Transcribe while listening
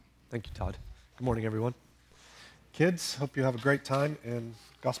Thank you, Todd. Good morning, everyone. Kids, hope you have a great time in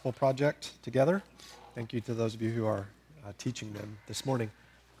Gospel Project together. Thank you to those of you who are teaching them this morning.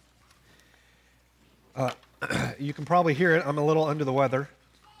 You can probably hear it. I'm a little under the weather.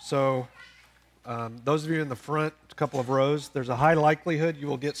 So those of you in the front, a couple of rows, there's a high likelihood you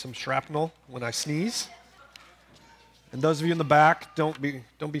will get some shrapnel when I sneeze. And those of you in the back, don't be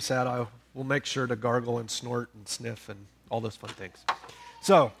sad. I will make sure to gargle and snort and sniff and all those fun things.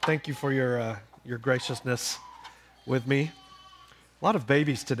 So thank you for your graciousness with me. A lot of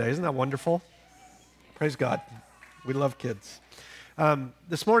babies today. Isn't that wonderful? Praise God. We love kids.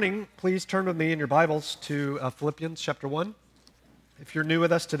 This morning, please turn with me in your Bibles to Philippians chapter 1. If you're new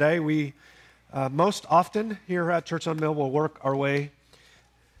with us today, we most often here at Church on Mill will work our way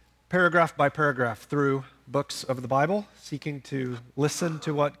paragraph by paragraph through books of the Bible, seeking to listen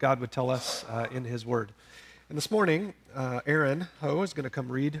to what God would tell us in His Word. And this morning, Aaron Ho is going to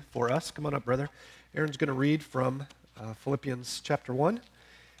come read for us. Come on up, brother. Aaron's going to read from Philippians chapter 1,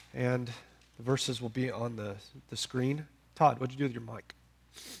 and the verses will be on the screen. Todd, what'd you do with your mic?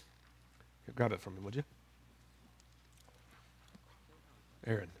 Here, grab it from him, would you?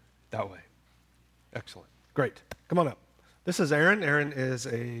 Aaron, that way. Excellent. Great. Come on up. This is Aaron. Aaron is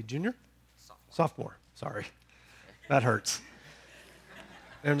a junior? Sophomore. Sorry. That hurts.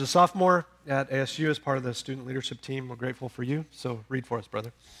 Aaron's a sophomore at ASU as part of the student leadership team. We're grateful for you. So read for us,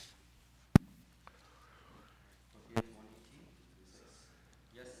 brother.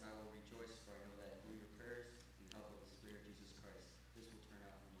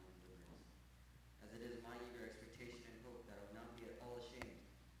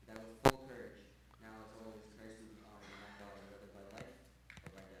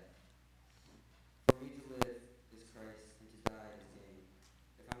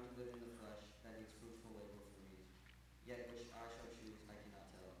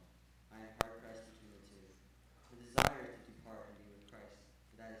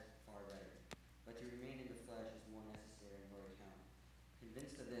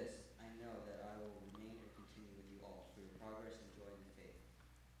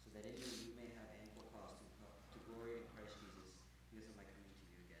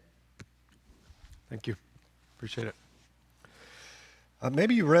 Thank you. Appreciate it.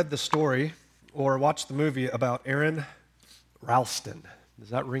 Maybe you read the story or watched the movie about Aron Ralston. Does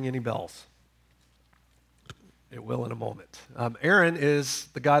that ring any bells? It will in a moment. Aron is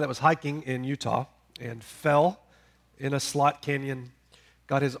the guy that was hiking in Utah and fell in a slot canyon,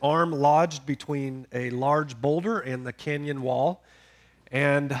 got his arm lodged between a large boulder and the canyon wall,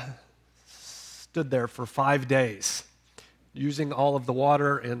 and stood there for 5 days, using all of the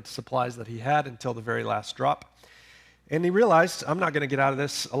water and supplies that he had until the very last drop. And he realized, I'm not going to get out of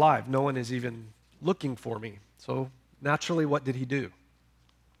this alive. No one is even looking for me. So naturally, what did he do?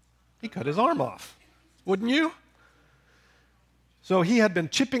 He cut his arm off. Wouldn't you? So he had been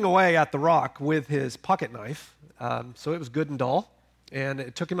chipping away at the rock with his pocket knife. So it was good and dull. And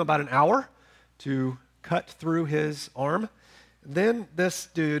it took him about an hour to cut through his arm. Then this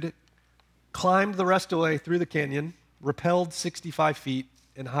dude climbed the rest of the way through the canyon, rappelled 65 feet,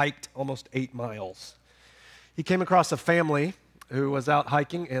 and hiked almost 8 miles. He came across a family who was out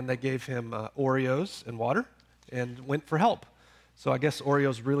hiking, and they gave him Oreos and water and went for help. So I guess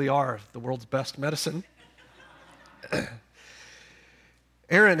Oreos really are the world's best medicine.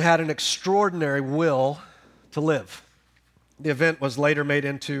 Aron had an extraordinary will to live. The event was later made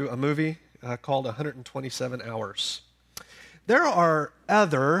into a movie called 127 Hours. There are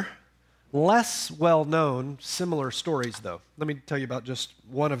other less well-known similar stories, though. Let me tell you about just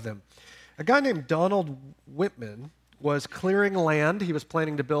one of them. A guy named Donald Whitman was clearing land he was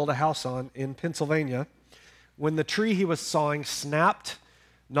planning to build a house on in Pennsylvania when the tree he was sawing snapped,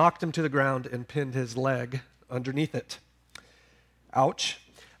 knocked him to the ground, and pinned his leg underneath it. Ouch.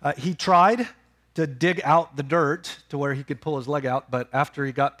 He tried to dig out the dirt to where he could pull his leg out, but after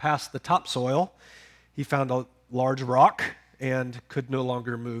he got past the topsoil, he found a large rock and could no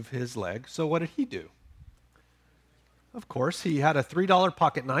longer move his leg. So what did he do? Of course, he had a $3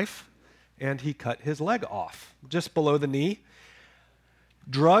 pocket knife, and he cut his leg off just below the knee,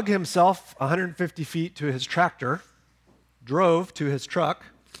 drug himself 150 feet to his tractor, drove to his truck,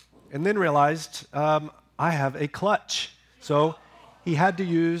 and then realized, I have a clutch. So he had to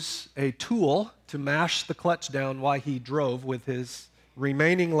use a tool to mash the clutch down while he drove with his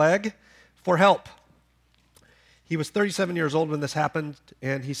remaining leg for help. He was 37 years old when this happened,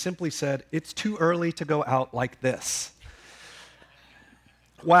 and he simply said, "It's too early to go out like this."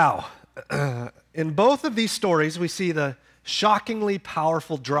 Wow. In both of these stories, we see the shockingly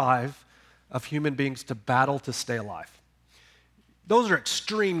powerful drive of human beings to battle to stay alive. Those are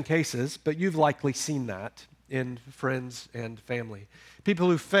extreme cases, but you've likely seen that in friends and family. People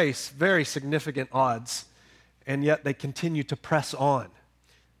who face very significant odds, and yet they continue to press on.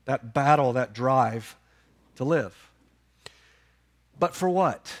 That battle, that drive to live. But for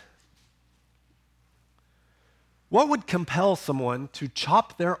what? What would compel someone to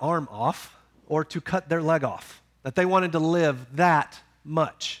chop their arm off or to cut their leg off? That they wanted to live that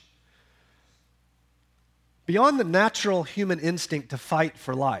much? Beyond the natural human instinct to fight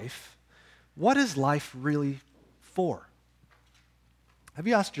for life, what is life really for? Have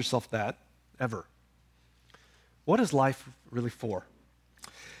you asked yourself that ever? What is life really for?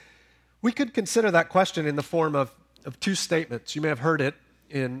 We could consider that question in the form of two statements. You may have heard it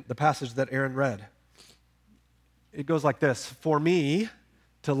in the passage that Aaron read. It goes like this: for me,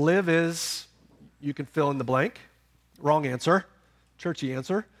 to live is, you can fill in the blank. Wrong answer, churchy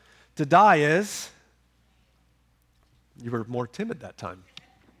answer. To die is, you were more timid that time.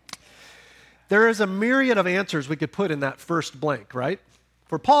 There is a myriad of answers we could put in that first blank, right?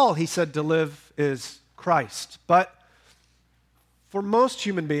 For Paul, he said to live is Christ. But for most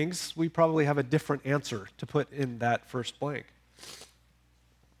human beings, we probably have a different answer to put in that first blank.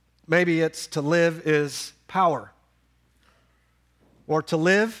 Maybe it's to live is power, or to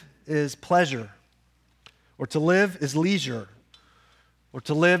live is pleasure, or to live is leisure, or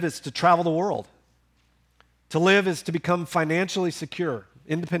to live is to travel the world. To live is to become financially secure,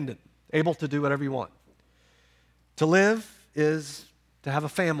 independent, able to do whatever you want. To live is to have a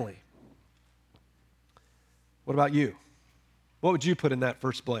family. What about you? What would you put in that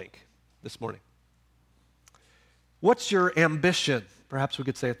first blank this morning? What's your ambition? Perhaps we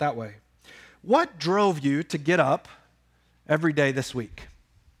could say it that way. What drove you to get up every day this week?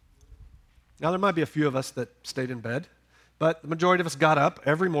 Now, there might be a few of us that stayed in bed, but the majority of us got up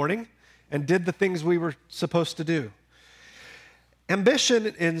every morning and did the things we were supposed to do. Ambition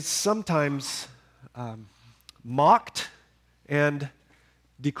is sometimes mocked and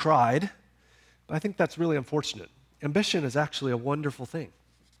decried, but I think that's really unfortunate. Ambition is actually a wonderful thing.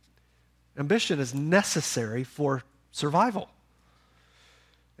 Ambition is necessary for survival.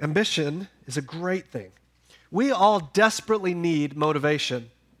 Ambition is a great thing. We all desperately need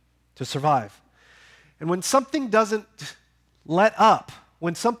motivation to survive. And when something doesn't let up,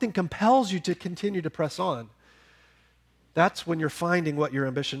 when something compels you to continue to press on, that's when you're finding what your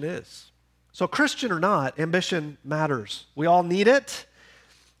ambition is. So Christian or not, ambition matters. We all need it.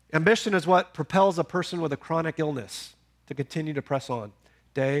 Ambition is what propels a person with a chronic illness to continue to press on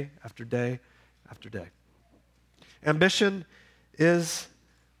day after day after day. Ambition is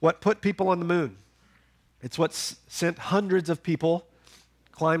what put people on the moon. It's what sent hundreds of people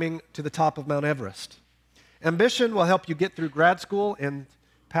climbing to the top of Mount Everest. Ambition will help you get through grad school and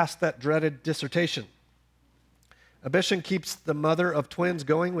pass that dreaded dissertation. Ambition keeps the mother of twins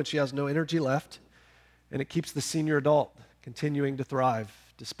going when she has no energy left, and it keeps the senior adult continuing to thrive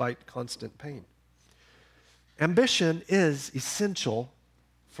despite constant pain. Ambition is essential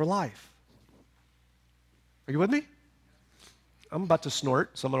for life. Are you with me? I'm about to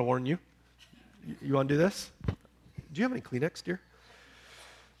snort, so I'm going to warn you. You want to do this? Do you have any Kleenex, dear?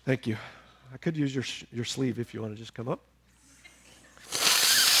 Thank you. I could use your sleeve if you want to just come up.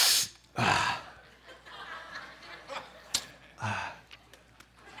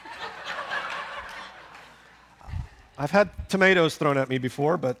 I've had tomatoes thrown at me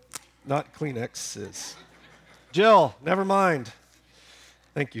before, but not Kleenexes. Jill, never mind.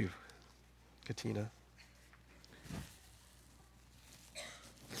 Thank you, Katina.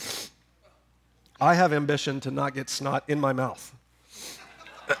 I have ambition to not get snot in my mouth.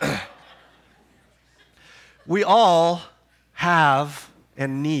 We all have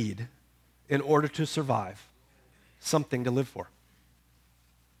and need, in order to survive, something to live for.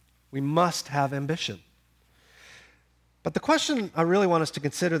 We must have ambition. But the question I really want us to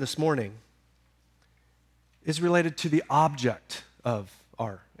consider this morning is related to the object of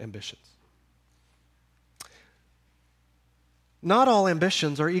our ambitions. Not all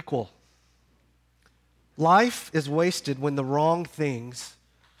ambitions are equal. Life is wasted when the wrong things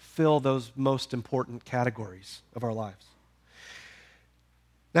fill those most important categories of our lives.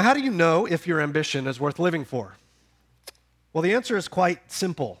 Now, how do you know if your ambition is worth living for? Well, the answer is quite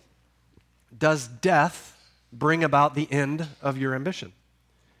simple. Does death bring about the end of your ambition?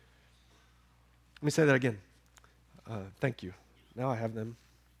 Let me say that again. Thank you. Now I have them,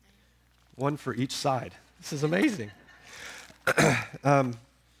 one for each side. This is amazing.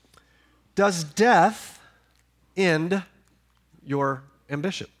 Does death end your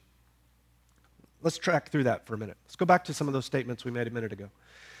ambition? Let's track through that for a minute. Let's go back to some of those statements we made a minute ago.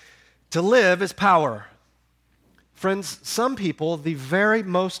 To live is power. Friends, some people, the very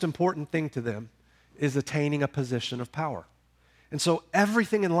most important thing to them is attaining a position of power. And so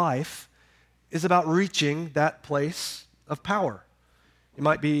everything in life is about reaching that place of power. It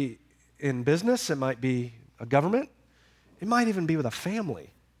might be in business, it might be a government, it might even be with a family.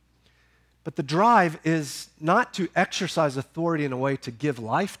 But the drive is not to exercise authority in a way to give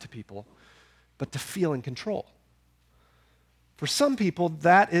life to people, but to feel in control. For some people,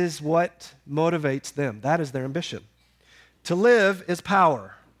 that is what motivates them. That is their ambition. To live is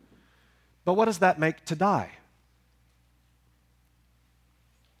power. But what does that make to die?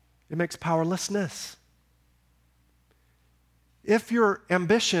 It makes powerlessness. If your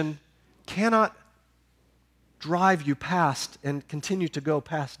ambition cannot drive you past and continue to go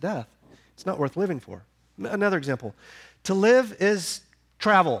past death, it's not worth living for. Another example. To live is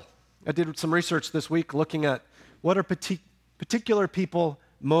travel. I did some research this week looking at what are particular people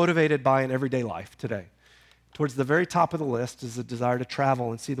motivated by in everyday life today. Towards the very top of the list is the desire to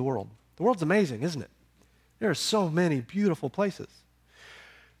travel and see the world. The world's amazing, isn't it? There are so many beautiful places.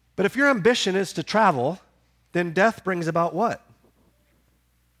 But if your ambition is to travel, then death brings about what?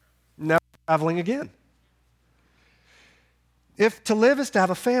 Never traveling again. If to live is to have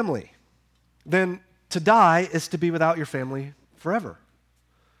a family, then to die is to be without your family forever.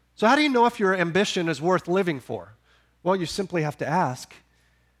 So how do you know if your ambition is worth living for? Well, you simply have to ask,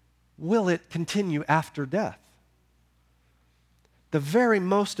 will it continue after death? The very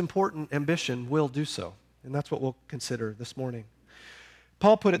most important ambition will do so, and that's what we'll consider this morning.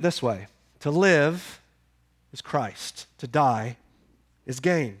 Paul put it this way: to live is Christ, to die is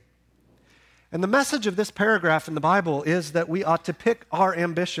gain. And the message of this paragraph in the Bible is that we ought to pick our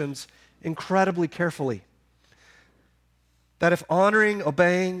ambitions incredibly carefully. That if honoring,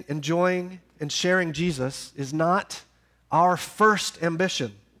 obeying, enjoying, and sharing Jesus is not our first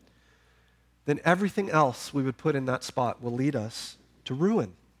ambition, then everything else we would put in that spot will lead us to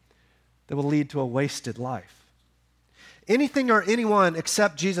ruin, that will lead to a wasted life. Anything or anyone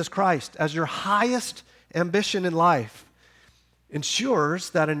except Jesus Christ as your highest ambition in life ensures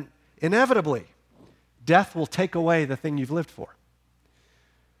that inevitably death will take away the thing you've lived for.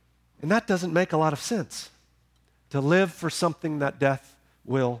 And that doesn't make a lot of sense, to live for something that death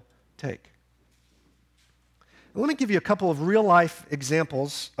will take. I want to give you a couple of real-life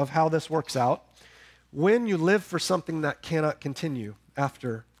examples of how this works out when you live for something that cannot continue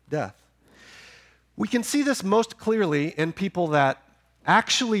after death. We can see this most clearly in people that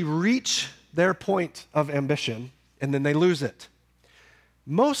actually reach their point of ambition and then they lose it.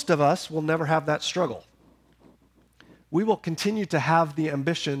 Most of us will never have that struggle. We will continue to have the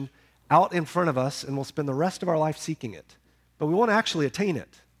ambition out in front of us and we'll spend the rest of our life seeking it, but we won't actually attain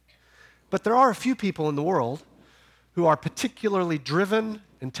it. But there are a few people in the world who are particularly driven,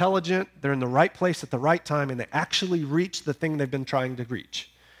 intelligent, they're in the right place at the right time, and they actually reach the thing they've been trying to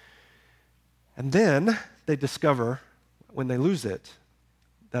reach. And then they discover, when they lose it,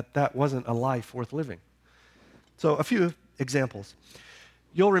 that that wasn't a life worth living. So a few examples.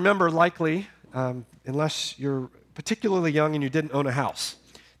 You'll remember likely, unless you're particularly young and you didn't own a house,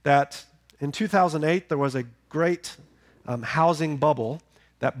 that in 2008 there was a great housing bubble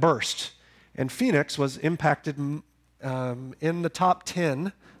that burst, and Phoenix was impacted in the top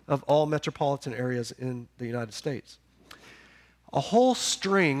 10 of all metropolitan areas in the United States. A whole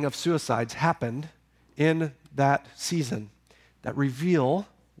string of suicides happened in that season that reveal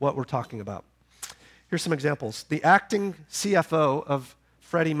what we're talking about. Here's some examples. The acting CFO of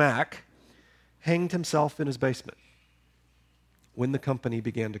Freddie Mac hanged himself in his basement when the company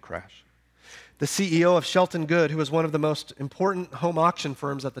began to crash. The CEO of Shelton Good, who was one of the most important home auction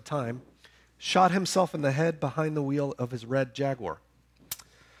firms at the time, shot himself in the head behind the wheel of his red Jaguar.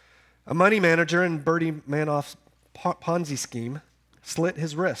 A money manager in Bertie Madoff's Ponzi scheme slit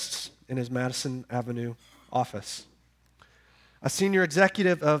his wrists in his Madison Avenue office. A senior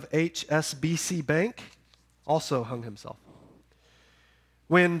executive of HSBC Bank also hung himself.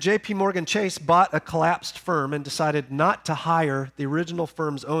 When J.P. Morgan Chase bought a collapsed firm and decided not to hire the original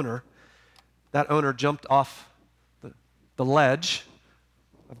firm's owner, that owner jumped off the ledge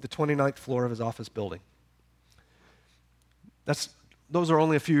of the 29th floor of his office building. Those are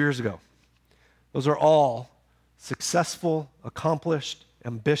only a few years ago. Those are all successful, accomplished,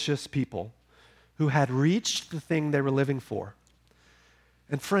 ambitious people who had reached the thing they were living for.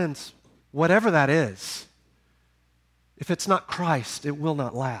 And friends, whatever that is, if it's not Christ, it will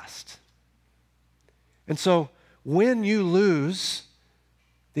not last. And so when you lose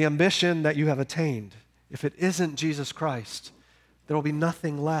the ambition that you have attained, if it isn't Jesus Christ, there will be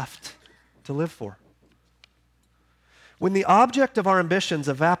nothing left to live for. When the object of our ambitions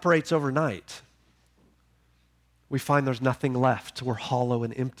evaporates overnight, we find there's nothing left. We're hollow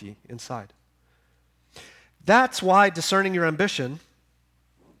and empty inside. That's why discerning your ambition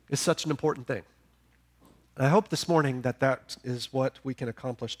is such an important thing. And I hope this morning that is what we can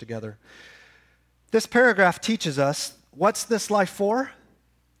accomplish together. This paragraph teaches us, what's this life for?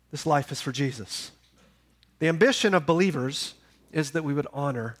 This life is for Jesus. The ambition of believers is that we would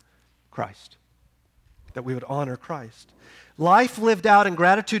honor Christ. That we would honor Christ. Life lived out in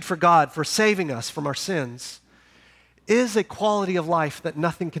gratitude for God for saving us from our sins is a quality of life that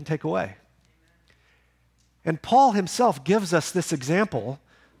nothing can take away. And Paul himself gives us this example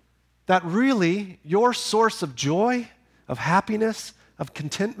that really your source of joy, of happiness, of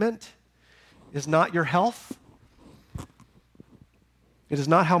contentment is not your health. It is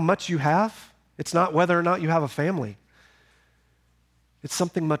not how much you have. It's not whether or not you have a family. It's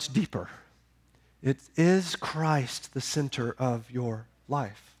something much deeper. It is Christ the center of your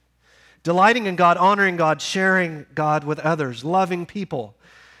life. Delighting in God, honoring God, sharing God with others, loving people.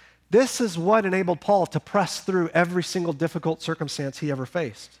 This is what enabled Paul to press through every single difficult circumstance he ever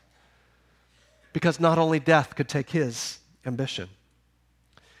faced. Because not only death could take his ambition.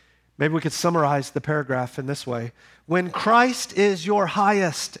 Maybe we could summarize the paragraph in this way. When Christ is your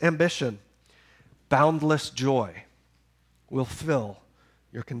highest ambition, boundless joy will fill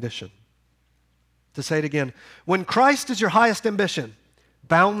your condition. To say it again, when Christ is your highest ambition,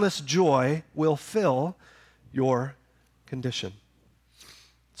 boundless joy will fill your condition.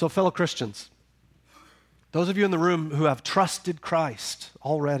 So, fellow Christians, those of you in the room who have trusted Christ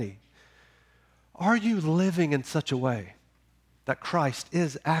already, are you living in such a way that Christ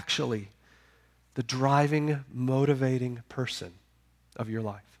is actually the driving, motivating person of your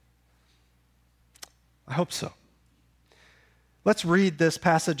life? I hope so. Let's read this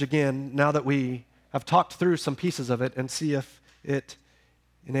passage again now that we have talked through some pieces of it and see if it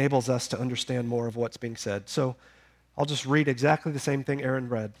enables us to understand more of what's being said. So I'll just read exactly the same thing Aaron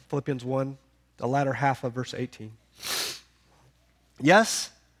read. Philippians 1, the latter half of verse 18.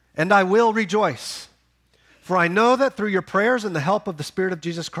 Yes, and I will rejoice, for I know that through your prayers and the help of the Spirit of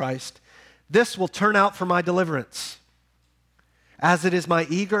Jesus Christ, this will turn out for my deliverance, as it is my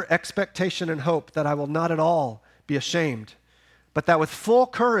eager expectation and hope that I will not at all be ashamed, but that with full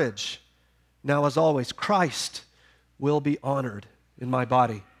courage, now as always, Christ will be honored in my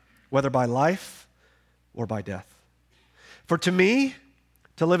body, whether by life or by death. For to me,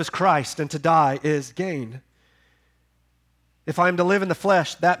 to live is Christ, and to die is gain. If I am to live in the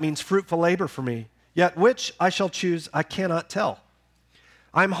flesh, that means fruitful labor for me. Yet which I shall choose, I cannot tell.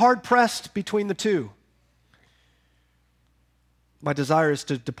 I am hard-pressed between the two. My desire is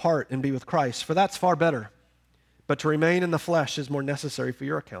to depart and be with Christ, for that's far better. But to remain in the flesh is more necessary for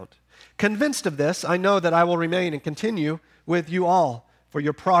your account. Convinced of this, I know that I will remain and continue with you all for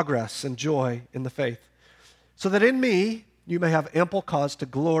your progress and joy in the faith, so that in me you may have ample cause to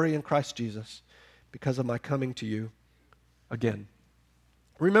glory in Christ Jesus because of my coming to you again.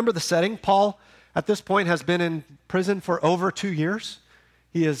 Remember the setting. Paul, at this point, has been in prison for over 2 years.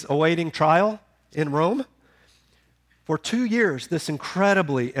 He is awaiting trial in Rome. For 2 years, this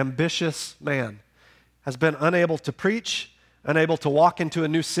incredibly ambitious man has been unable to preach, unable to walk into a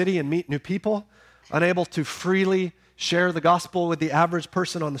new city and meet new people, unable to freely share the gospel with the average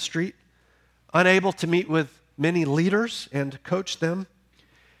person on the street, unable to meet with many leaders and coach them.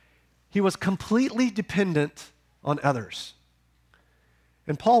 He was completely dependent on others.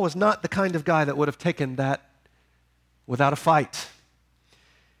 And Paul was not the kind of guy that would have taken that without a fight.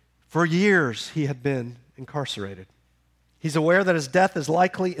 For years, he had been incarcerated. He's aware that his death is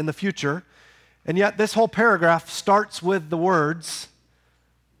likely in the future, and yet this whole paragraph starts with the words,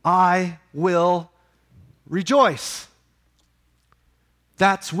 I will rejoice.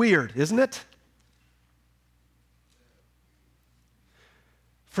 That's weird, isn't it?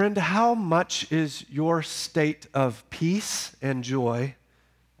 Friend, how much is your state of peace and joy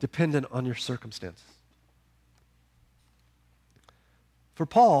dependent on your circumstances? For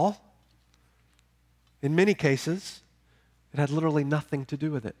Paul, in many cases, it had literally nothing to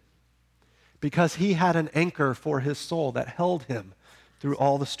do with it, because he had an anchor for his soul that held him through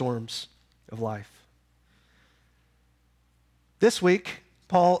all the storms of life. This week,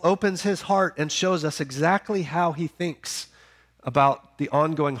 Paul opens his heart and shows us exactly how he thinks about the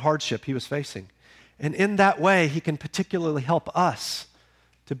ongoing hardship he was facing. And in that way, he can particularly help us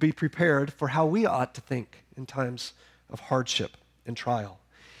to be prepared for how we ought to think in times of hardship and trial.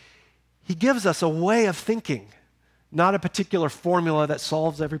 He gives us a way of thinking, not a particular formula that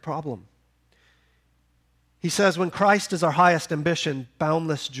solves every problem. He says, when Christ is our highest ambition,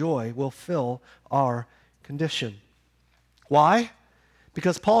 boundless joy will fill our condition. Why?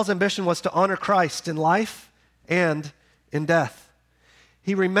 Because Paul's ambition was to honor Christ in life and in death.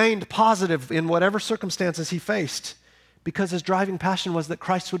 He remained positive in whatever circumstances he faced because his driving passion was that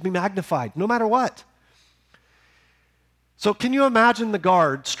Christ would be magnified, no matter what. So can you imagine the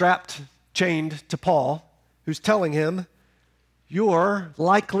guard strapped, chained to Paul, who's telling him, you're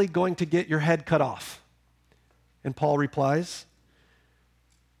likely going to get your head cut off? And Paul replies,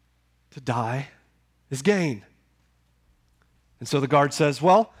 to die is gain. And so the guard says,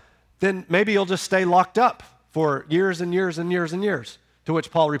 well, then maybe you'll just stay locked up for years and years and years and years. To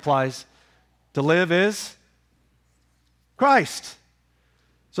which Paul replies, to live is Christ.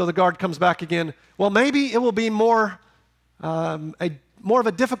 So the guard comes back again, well, maybe it will be more of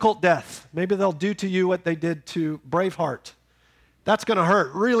a difficult death. Maybe they'll do to you what they did to Braveheart. That's going to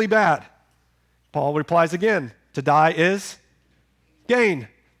hurt really bad. Paul replies again, to die is gain.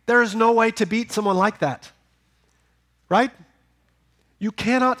 There is no way to beat someone like that, right? You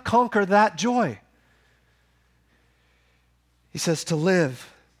cannot conquer that joy. He says to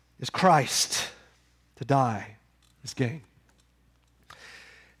live is Christ, to die is gain.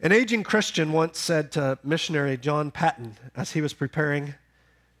 An aging Christian once said to missionary John Paton as he was preparing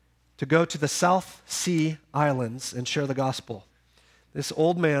to go to the South Sea Islands and share the gospel, this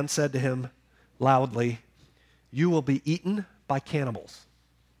old man said to him loudly, you will be eaten by cannibals.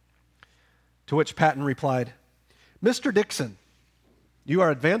 To which Paton replied, Mr. Dixon, you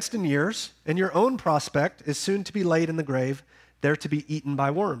are advanced in years, and your own prospect is soon to be laid in the grave, there to be eaten by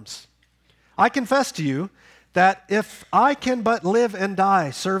worms. I confess to you that if I can but live and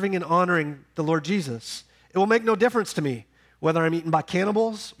die serving and honoring the Lord Jesus, it will make no difference to me whether I'm eaten by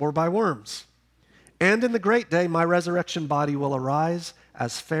cannibals or by worms. And in the great day, my resurrection body will arise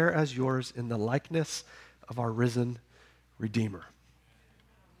as fair as yours in the likeness of our risen Redeemer.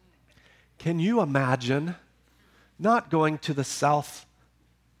 Can you imagine not going to the South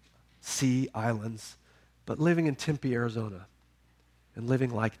Sea Islands, but living in Tempe, Arizona, and living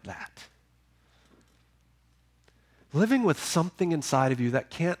like that? Living with something inside of you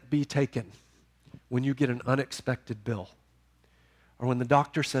that can't be taken when you get an unexpected bill, or when the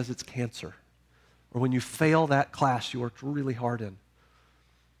doctor says it's cancer, or when you fail that class you worked really hard in,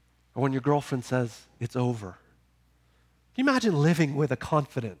 or when your girlfriend says it's over. Can you imagine living with a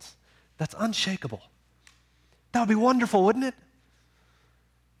confidence that's unshakable? That would be wonderful, wouldn't it?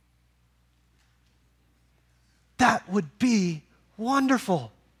 That would be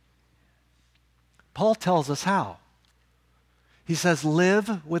wonderful. Paul tells us how. He says,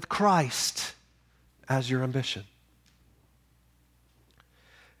 live with Christ as your ambition.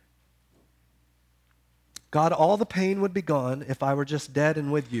 God, all the pain would be gone if I were just dead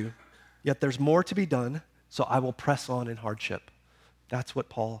and with you, yet there's more to be done, so I will press on in hardship. That's what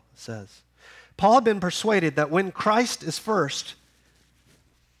Paul says. Paul had been persuaded that when Christ is first,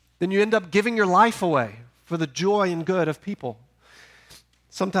 then you end up giving your life away for the joy and good of people.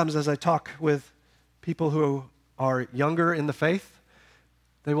 Sometimes as I talk with people who are younger in the faith,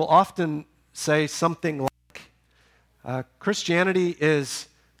 they will often say something like, Christianity is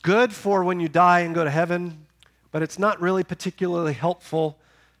good for when you die and go to heaven, but it's not really particularly helpful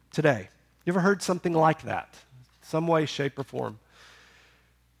today. You ever heard something like that? Some way, shape, or form.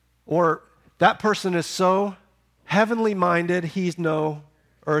 Or that person is so heavenly minded, he's no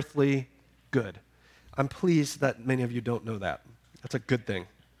earthly good. I'm pleased that many of you don't know that. That's a good thing.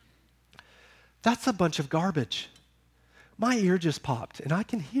 That's a bunch of garbage. My ear just popped, and I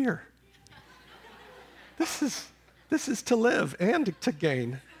can hear. This is to live and to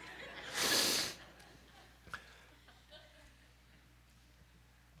gain.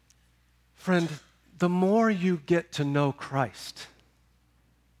 Friend, the more you get to know Christ,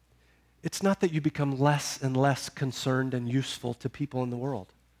 it's not that you become less and less concerned and useful to people in the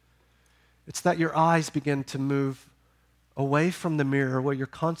world. It's that your eyes begin to move away from the mirror where you're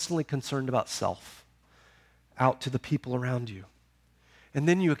constantly concerned about self, out to the people around you. And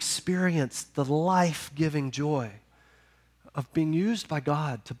then you experience the life-giving joy of being used by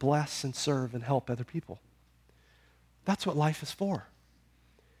God to bless and serve and help other people. That's what life is for.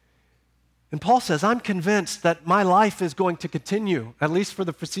 And Paul says, I'm convinced that my life is going to continue, at least for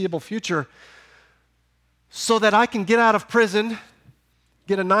the foreseeable future, so that I can get out of prison,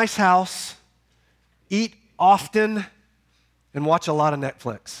 get a nice house, eat often, and watch a lot of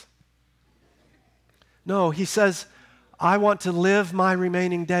Netflix. No, he says, I want to live my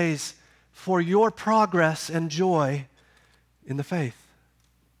remaining days for your progress and joy in the faith.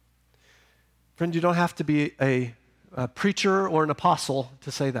 Friend, you don't have to be a preacher or an apostle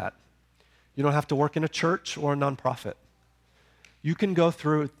to say that. You don't have to work in a church or a nonprofit. You can go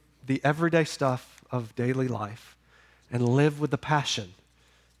through the everyday stuff of daily life and live with the passion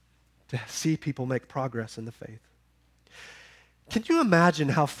to see people make progress in the faith. Can you imagine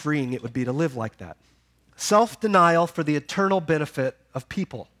how freeing it would be to live like that? Self-denial for the eternal benefit of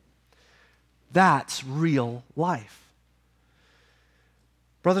people. That's real life.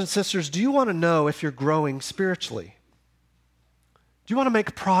 Brothers and sisters, do you want to know if you're growing spiritually? Do you want to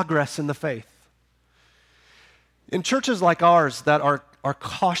make progress in the faith? In churches like ours that are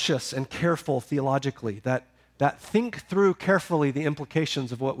cautious and careful theologically, that think through carefully the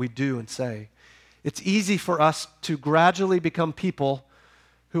implications of what we do and say, it's easy for us to gradually become people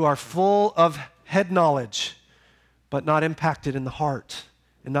who are full of head knowledge, but not impacted in the heart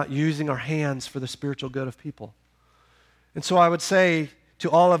and not using our hands for the spiritual good of people. And so I would say to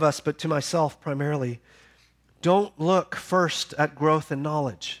all of us, but to myself primarily, don't look first at growth in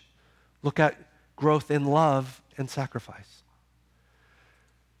knowledge. Look at growth in love and sacrifice.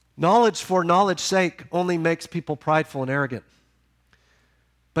 Knowledge for knowledge's sake only makes people prideful and arrogant.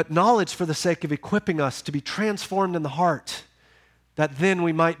 But knowledge for the sake of equipping us to be transformed in the heart, that then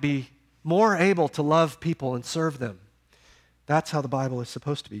we might be more able to love people and serve them. That's how the Bible is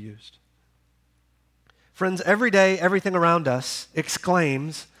supposed to be used. Friends, every day, everything around us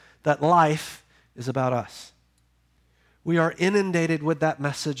exclaims that life is about us. We are inundated with that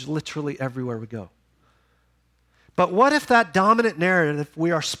message literally everywhere we go. But what if that dominant narrative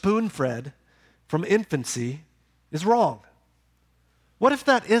we are spoon-fed from infancy is wrong? What if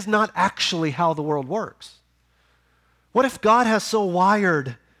that is not actually how the world works? What if God has so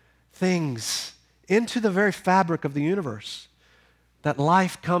wired things into the very fabric of the universe that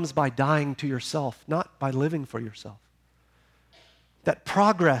life comes by dying to yourself, not by living for yourself? That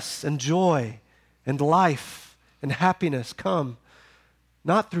progress and joy and life and happiness come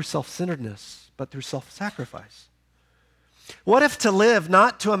not through self-centeredness, but through self-sacrifice? What if to live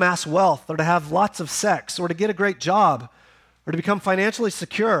not to amass wealth or to have lots of sex or to get a great job or to become financially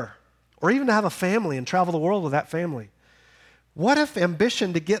secure or even to have a family and travel the world with that family? What if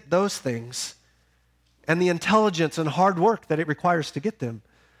ambition to get those things and the intelligence and hard work that it requires to get them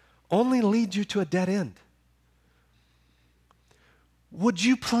only leads you to a dead end? Would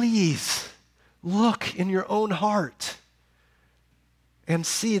you please look in your own heart and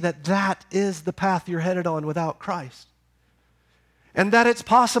see that that is the path you're headed on without Christ? And that it's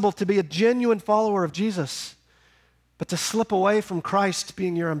possible to be a genuine follower of Jesus, but to slip away from Christ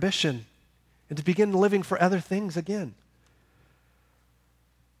being your ambition and to begin living for other things again.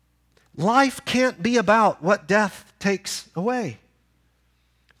 Life can't be about what death takes away.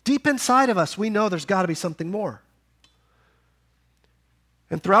 Deep inside of us, we know there's got to be something more.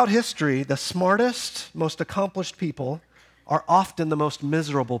 And throughout history, the smartest, most accomplished people are often the most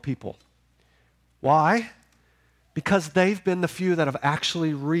miserable people. Why? Because they've been the few that have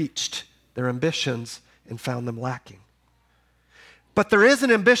actually reached their ambitions and found them lacking. But there is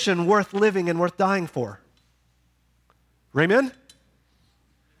an ambition worth living and worth dying for. Amen?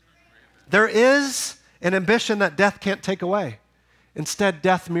 There is an ambition that death can't take away. Instead,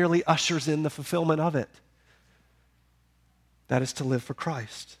 death merely ushers in the fulfillment of it. That is to live for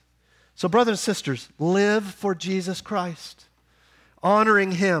Christ. So brothers and sisters, live for Jesus Christ,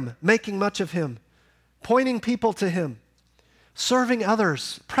 honoring Him, making much of Him, pointing people to Him, serving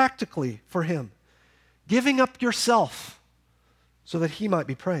others practically for Him, giving up yourself so that He might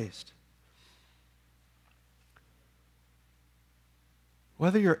be praised.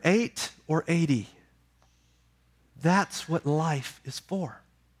 Whether you're 8 or 80, that's what life is for.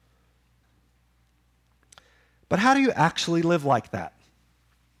 But how do you actually live like that?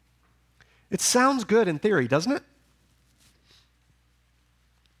 It sounds good in theory, doesn't it?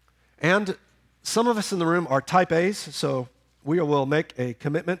 And some of us in the room are type A's, so we will make a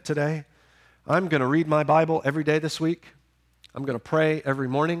commitment today. I'm going to read my Bible every day this week. I'm going to pray every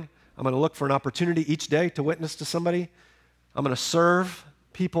morning. I'm going to look for an opportunity each day to witness to somebody. I'm going to serve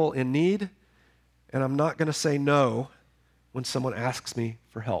people in need, and I'm not going to say no when someone asks me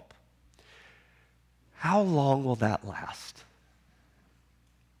for help. How long will that last?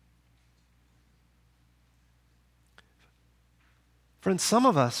 Friends, some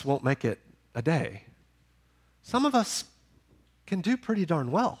of us won't make it a day. Some of us can do pretty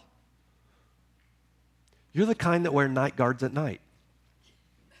darn well. You're the kind that wear night guards at night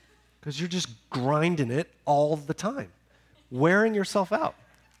because you're just grinding it all the time, wearing yourself out.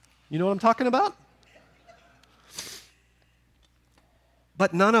 You know what I'm talking about?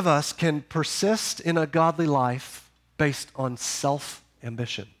 But none of us can persist in a godly life based on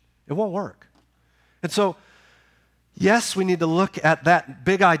self-ambition. It won't work. And so, yes, we need to look at that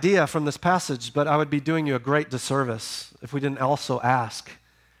big idea from this passage, but I would be doing you a great disservice if we didn't also ask,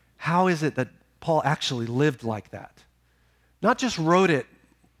 how is it that Paul actually lived like that? Not just wrote it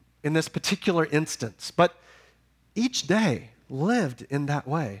in this particular instance, but each day lived in that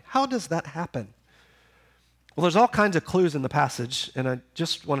way. How does that happen? Well, there's all kinds of clues in the passage, and I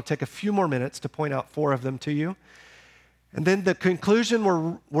just want to take a few more minutes to point out 4 of them to you. And then the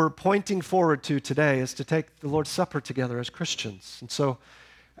conclusion we're pointing forward to today is to take the Lord's Supper together as Christians. And so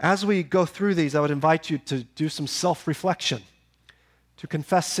as we go through these, I would invite you to do some self-reflection, to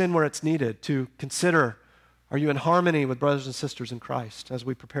confess sin where it's needed, to consider, are you in harmony with brothers and sisters in Christ as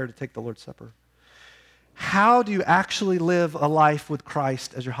we prepare to take the Lord's Supper? How do you actually live a life with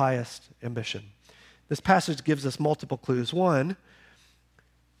Christ as your highest ambition? This passage gives us multiple clues. One,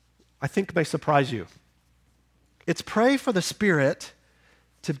 I think may surprise you. It's pray for the Spirit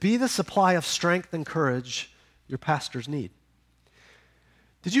to be the supply of strength and courage your pastors need.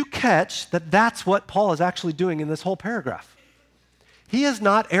 Did you catch that that's what Paul is actually doing in this whole paragraph? He is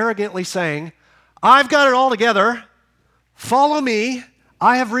not arrogantly saying, I've got it all together, follow me,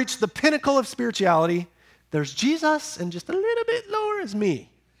 I have reached the pinnacle of spirituality, there's Jesus and just a little bit lower is me.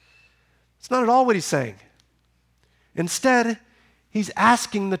 It's not at all what he's saying. Instead, he's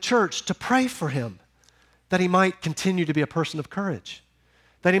asking the church to pray for him, that he might continue to be a person of courage,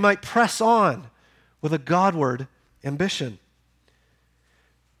 that he might press on with a Godward ambition.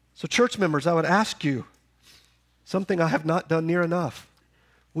 So church members, I would ask you something I have not done near enough.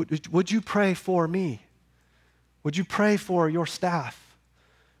 Would you pray for me? Would you pray for your staff?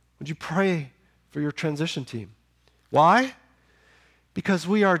 Would you pray for your transition team? Why? Because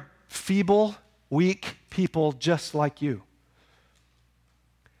we are feeble, weak people just like you.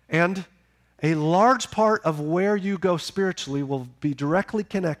 And a large part of where you go spiritually will be directly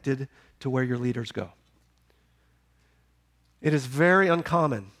connected to where your leaders go. It is very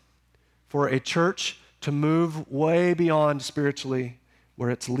uncommon for a church to move way beyond spiritually where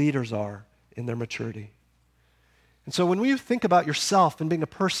its leaders are in their maturity. And so when we think about yourself and being a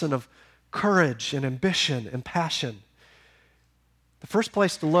person of courage and ambition and passion, the first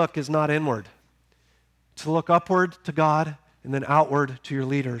place to look is not inward. To look upward to God and then outward to your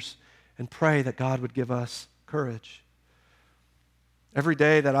leaders and pray that God would give us courage. Every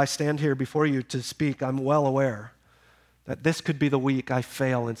day that I stand here before you to speak, I'm well aware that this could be the week I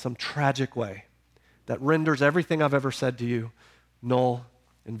fail in some tragic way that renders everything I've ever said to you null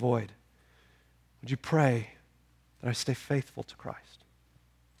and void. Would you pray that I stay faithful to Christ?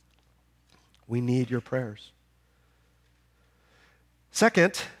 We need your prayers.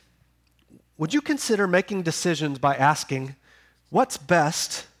 Second, would you consider making decisions by asking, what's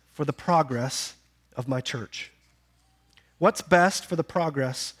best for the progress of my church? What's best for the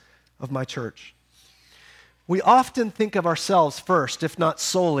progress of my church? We often think of ourselves first, if not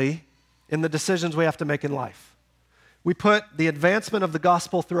solely, in the decisions we have to make in life. We put the advancement of the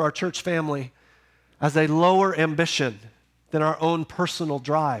gospel through our church family as a lower ambition than our own personal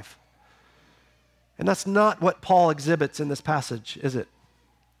drive. And that's not what Paul exhibits in this passage, is it?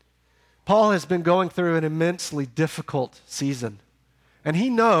 Paul has been going through an immensely difficult season. And he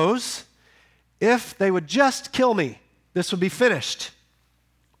knows if they would just kill me, this would be finished.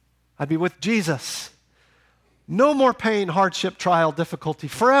 I'd be with Jesus. No more pain, hardship, trial, difficulty,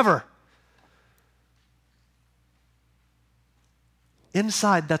 forever.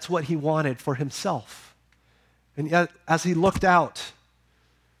 Inside, that's what he wanted for himself. And yet, as he looked out,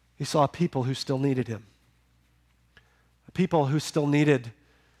 he saw people who still needed him. People who still needed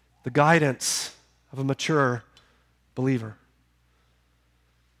the guidance of a mature believer.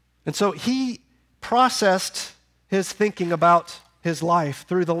 And so he processed his thinking about his life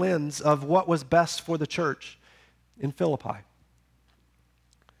through the lens of what was best for the church in Philippi.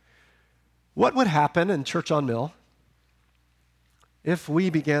 What would happen in Church on Mill if we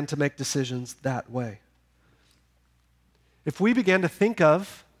began to make decisions that way? If we began to think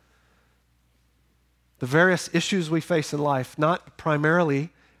of the various issues we face in life, not primarily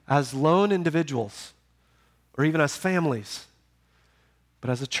as lone individuals or even as families,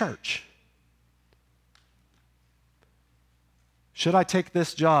 but as a church. Should I take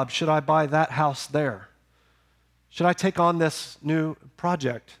this job? Should I buy that house there? Should I take on this new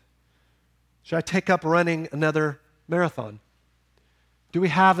project? Should I take up running another marathon? Do we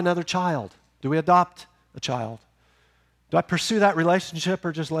have another child? Do we adopt a child? Do I pursue that relationship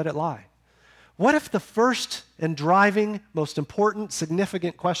or just let it lie? What if the first and driving, most important,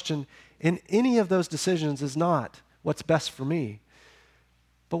 significant question in any of those decisions is not what's best for me,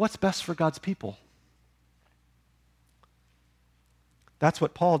 but what's best for God's people? That's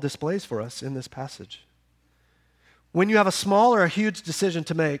what Paul displays for us in this passage. When you have a small or a huge decision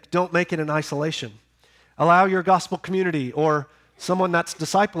to make, don't make it in isolation. Allow your gospel community or someone that's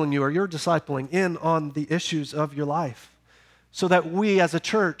discipling you or you're discipling in on the issues of your life. so that we as a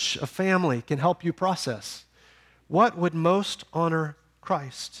church, a family, can help you process what would most honor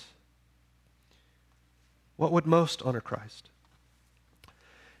Christ? What would most honor Christ?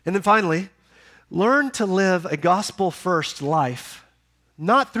 And then finally, learn to live a gospel-first life,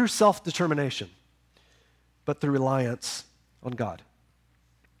 not through self-determination, but through reliance on God.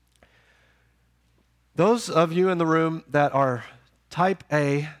 Those of you in the room that are type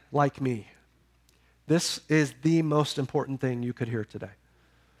A like me, this is the most important thing you could hear today.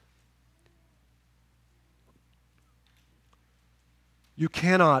 You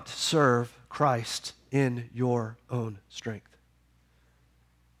cannot serve Christ in your own strength.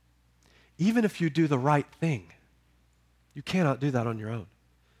 Even if you do the right thing, you cannot do that on your own.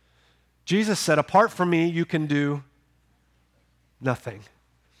 Jesus said, apart from me, you can do nothing.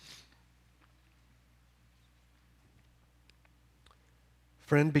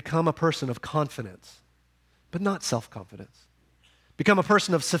 Friend, become a person of confidence, but not self-confidence. Become a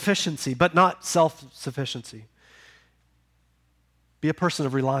person of sufficiency, but not self-sufficiency. Be a person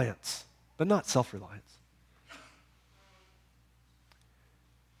of reliance, but not self-reliance.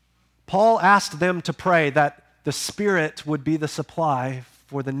 Paul asked them to pray that the Spirit would be the supply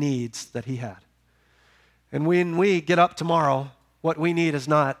for the needs that he had. And when we get up tomorrow, what we need is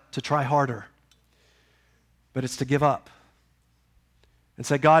not to try harder, but it's to give up and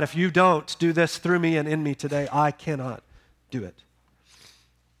say, God, if you don't do this through me and in me today, I cannot do it.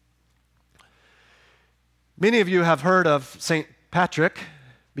 Many of you have heard of St. Patrick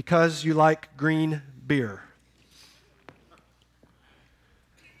because you like green beer.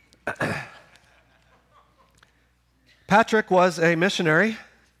 Patrick was a missionary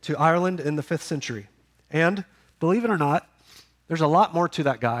to Ireland in the 5th century. And believe it or not, there's a lot more to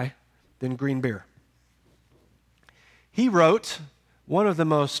that guy than green beer. He wrote one of the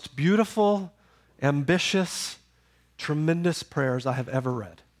most beautiful, ambitious, tremendous prayers I have ever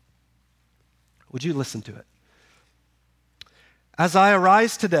read. Would you listen to it? As I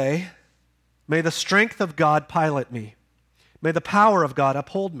arise today, may the strength of God pilot me. May the power of God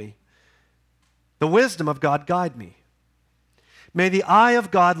uphold me. The wisdom of God guide me. May the eye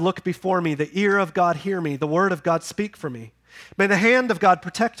of God look before me, the ear of God hear me, the word of God speak for me. May the hand of God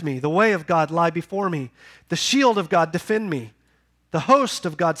protect me, the way of God lie before me, the shield of God defend me, the host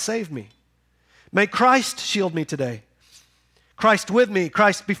of God save me. May Christ shield me today. Christ with me,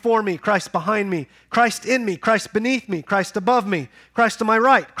 Christ before me, Christ behind me, Christ in me, Christ beneath me, Christ above me, Christ to my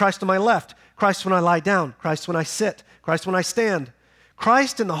right, Christ to my left, Christ when I lie down, Christ when I sit, Christ when I stand,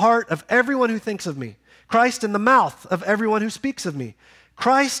 Christ in the heart of everyone who thinks of me, Christ in the mouth of everyone who speaks of me,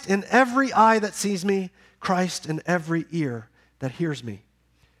 Christ in every eye that sees me, Christ in every ear that hears me.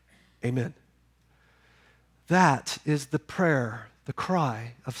 Amen. That is the prayer, the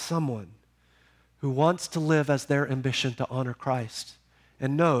cry of someone who wants to live as their ambition to honor Christ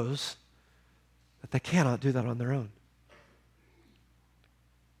and knows that they cannot do that on their own.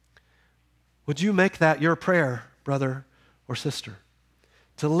 Would you make that your prayer, brother or sister,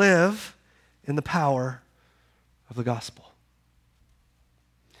 to live in the power of the gospel?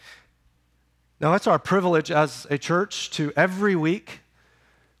 Now, it's our privilege as a church to every week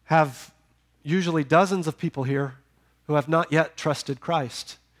have usually dozens of people here who have not yet trusted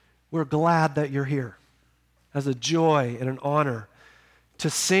Christ. We're glad that you're here as a joy and an honor to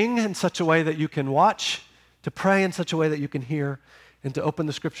sing in such a way that you can watch, to pray in such a way that you can hear, and to open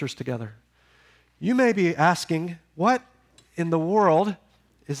the scriptures together. You may be asking, what in the world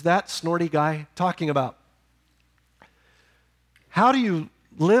is that snorty guy talking about? How do you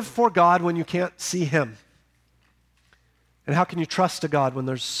live for God when you can't see Him? And how can you trust a God when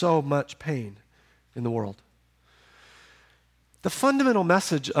there's so much pain in the world? The fundamental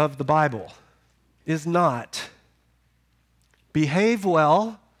message of the Bible is not behave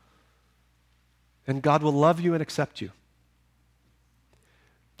well and God will love you and accept you.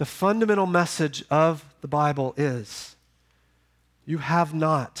 The fundamental message of the Bible is you have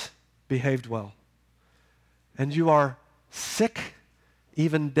not behaved well and you are sick,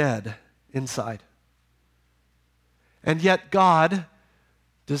 even dead inside. And yet God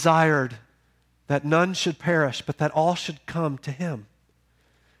desired that none should perish, but that all should come to Him.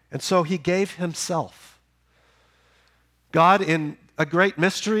 And so He gave Himself. God, in a great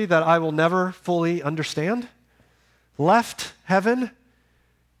mystery that I will never fully understand, left heaven,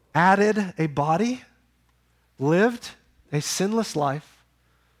 added a body, lived a sinless life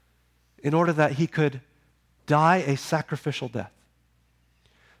in order that He could die a sacrificial death.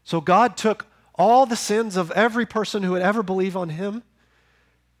 So God took all the sins of every person who would ever believe on Him,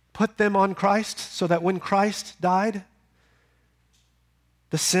 put them on Christ, so that when Christ died,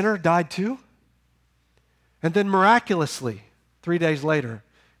 the sinner died too. And then miraculously, 3 days later,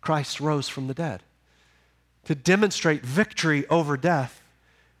 Christ rose from the dead to demonstrate victory over death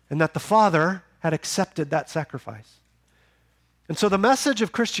and that the Father had accepted that sacrifice. And so the message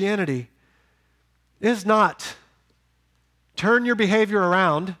of Christianity is not turn your behavior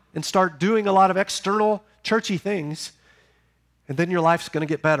around and start doing a lot of external churchy things, and then your life's going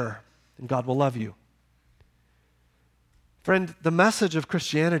to get better and God will love you. Friend, the message of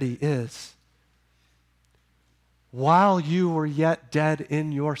Christianity is, while you were yet dead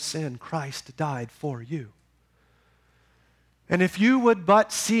in your sin, Christ died for you. And if you would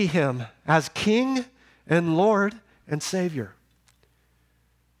but see him as King and Lord and Savior,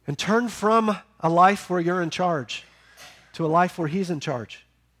 and turn from a life where you're in charge to a life where he's in charge,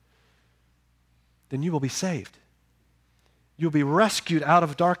 then you will be saved. You'll be rescued out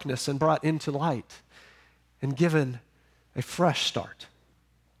of darkness and brought into light and given a fresh start.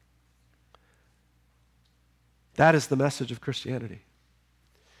 That is the message of Christianity.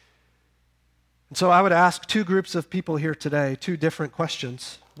 And so I would ask two groups of people here today, two different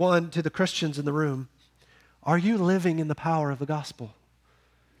questions. One, to the Christians in the room, are you living in the power of the gospel?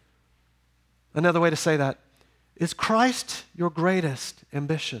 Another way to say that, is Christ your greatest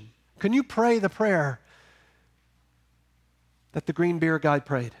ambition? Can you pray the prayer that the Green Beer guy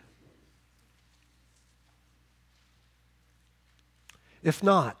prayed? If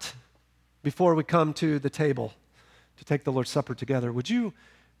not, before we come to the table to take the Lord's Supper together, would you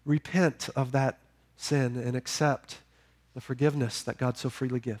repent of that sin and accept the forgiveness that God so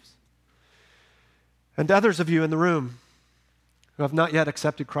freely gives? And others of you in the room who have not yet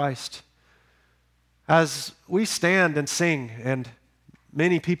accepted Christ, as we stand and sing, and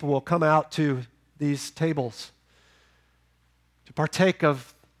many people will come out to these tables to partake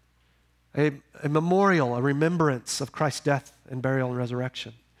of a memorial, a remembrance of Christ's death and burial and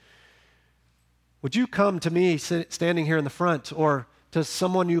resurrection. Would you come to me standing here in the front or to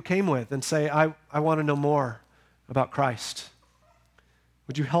someone you came with and say, I want to know more about Christ?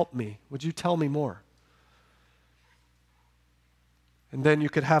 Would you help me? Would you tell me more? And then you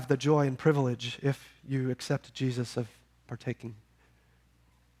could have the joy and privilege, if you accept Jesus, of partaking.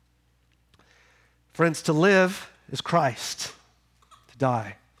 Friends, to live is Christ. To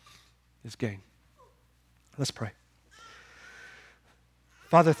die is gain. Let's pray.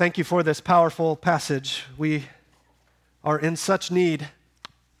 Father, thank you for this powerful passage. We are in such need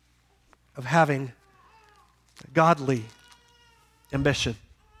of having godly ambition.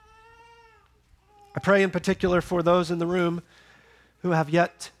 I pray in particular for those in the room who have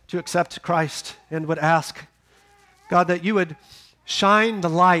yet to accept Christ and would ask, God, that you would shine the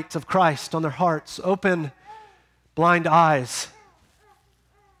light of Christ on their hearts, open blind eyes,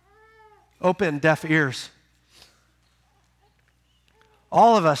 open deaf ears.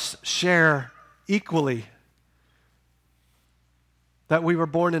 All of us share equally that we were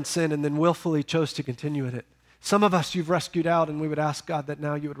born in sin and then willfully chose to continue in it. Some of us you've rescued out, and we would ask, God, that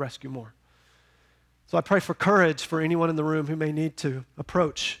now you would rescue more. So I pray for courage for anyone in the room who may need to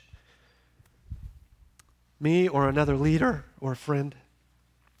approach me or another leader or a friend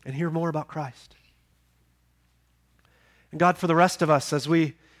and hear more about Christ. And God, for the rest of us, as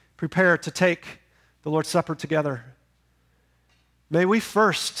we prepare to take the Lord's Supper together, may we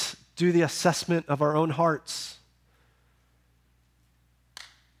first do the assessment of our own hearts.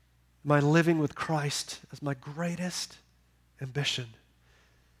 Am I living with Christ as my greatest ambition?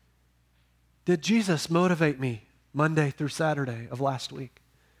 Did Jesus motivate me Monday through Saturday of last week?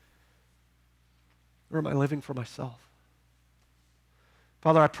 Or am I living for myself?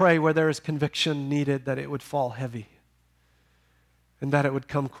 Father, I pray where there is conviction needed that it would fall heavy and that it would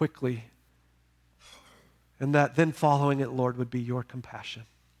come quickly, and that then following it, Lord, would be your compassion.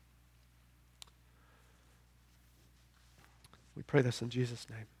 We pray this in Jesus'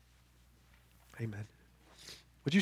 name. Amen.